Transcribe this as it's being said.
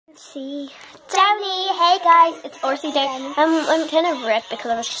See, Downy, hey guys, it's Orsi there. I'm kind of red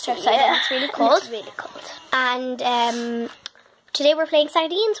because I was just outside and it's really cold. It's really cold. And today we're playing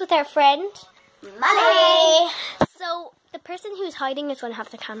Sardines with our friend Molly. So the person who's hiding is going to have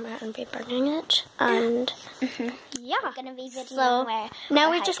the camera and be burning it. And yeah, we're gonna be videoing so where now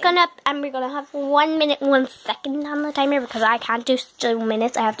we're just gonna have 1 minute and 1 second on the timer because I can't do 2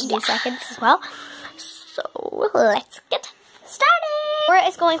 minutes. I have to do seconds as well. So let's get started. Cora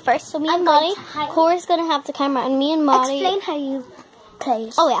is going first, so me and Molly. Cora's going to have the camera, and me and Molly. Explain how you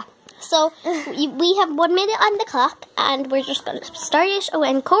play. Oh yeah. So we have 1 minute on the clock, and we're just going to start it. Oh,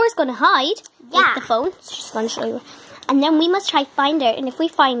 and Cora's going to hide with the phone. So she's going to show you. And then we must try to find her. And if we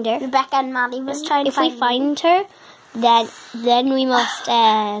find her, Rebecca and Molly must try to find her. If we find her, then we must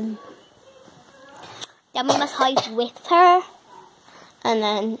hide with her, and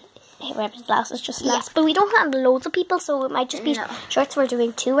then whoever's last is just last. But we don't have loads of people, so it might just be short. So we're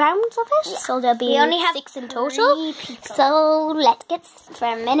doing 2 rounds of it. So there'll be only 6 in total. So let's get for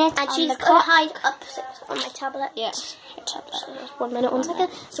a minute. And she's gonna hide up on my tablet. Yeah. Tablet. 1 minute, 1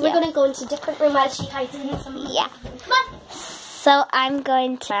 second. So we're gonna go into different room while she hides in some. Yeah. Come on. So I'm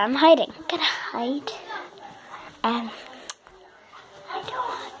going to. I'm hiding. I'm gonna hide. I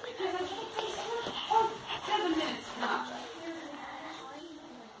don't.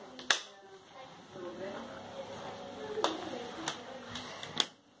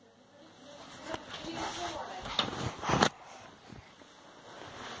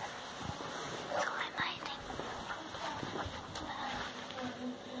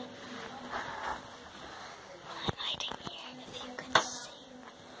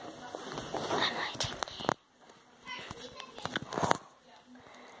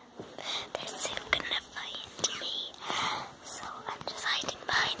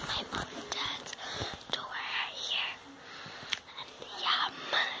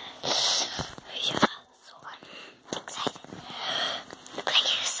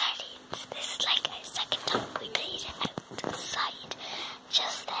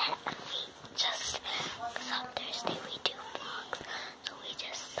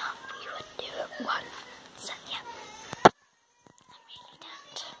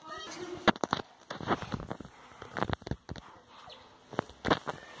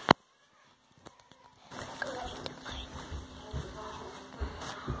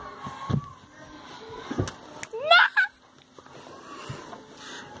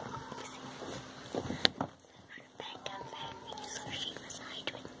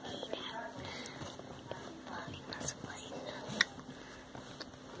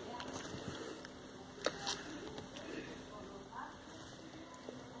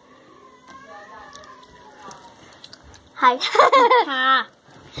 Hi.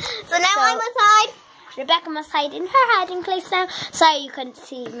 So now I must hide. Rebecca must hide in her hiding place now. Sorry you couldn't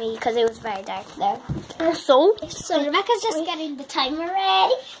see me because it was very dark there. So Rebecca's just getting the timer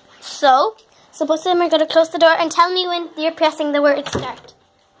ready. So both of them are going to close the door and tell me when you're pressing the word start.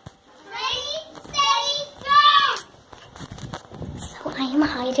 Ready, steady, go! So I am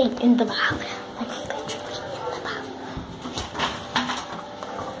hiding in the back.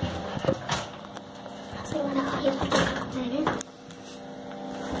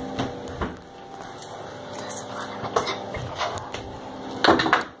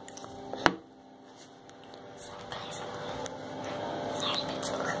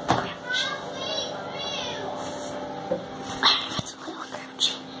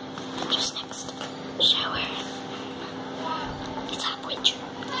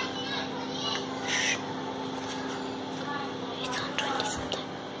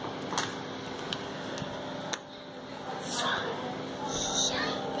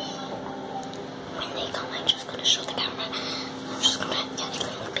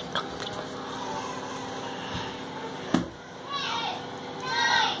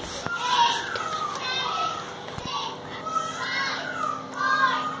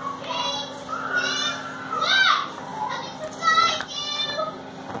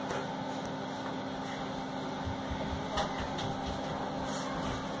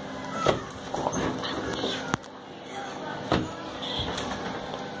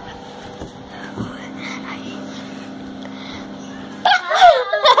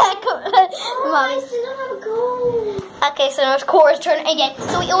 Okay, so now it's Cora's turn again.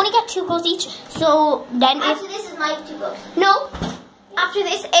 So we only get 2 goes each. So then after this is my 2 goes. No. After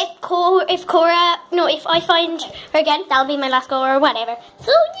this, if I find her again, that'll be my last go or whatever.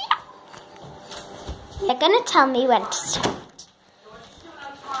 So yeah. They're gonna tell me when to start.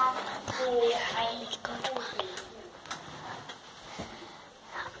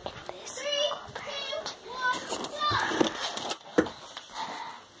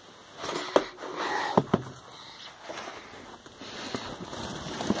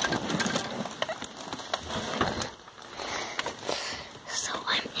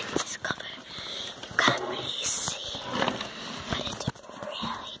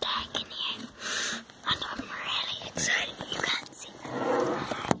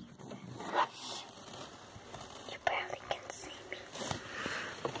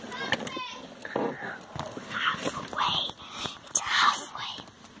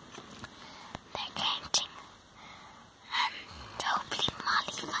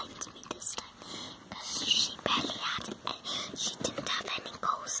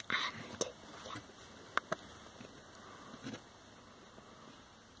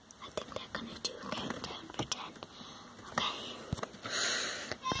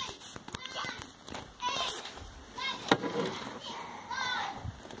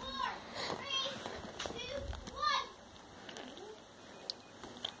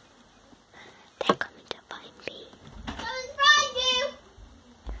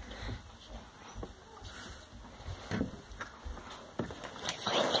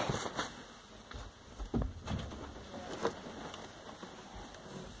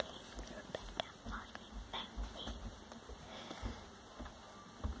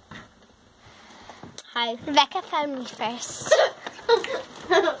 Hi. Rebecca found me first.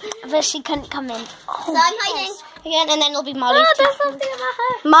 But she couldn't come in. Oh, So I'm hiding. again, and then it'll be Molly's turn. There's something about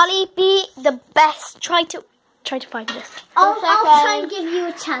her. Molly, be the best. Try to find this. I'll try and give you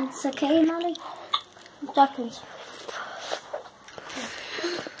a chance, okay, Molly? Seconds.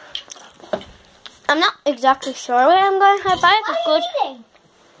 I'm not exactly sure where I'm going. How bad is good? Eating?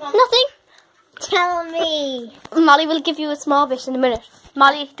 Nothing. Tell me. Molly will give you a small bit in a minute.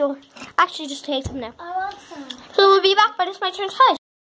 Molly, don't. Actually, just take some now. I want some. So we'll be back, but it's my turn to hide.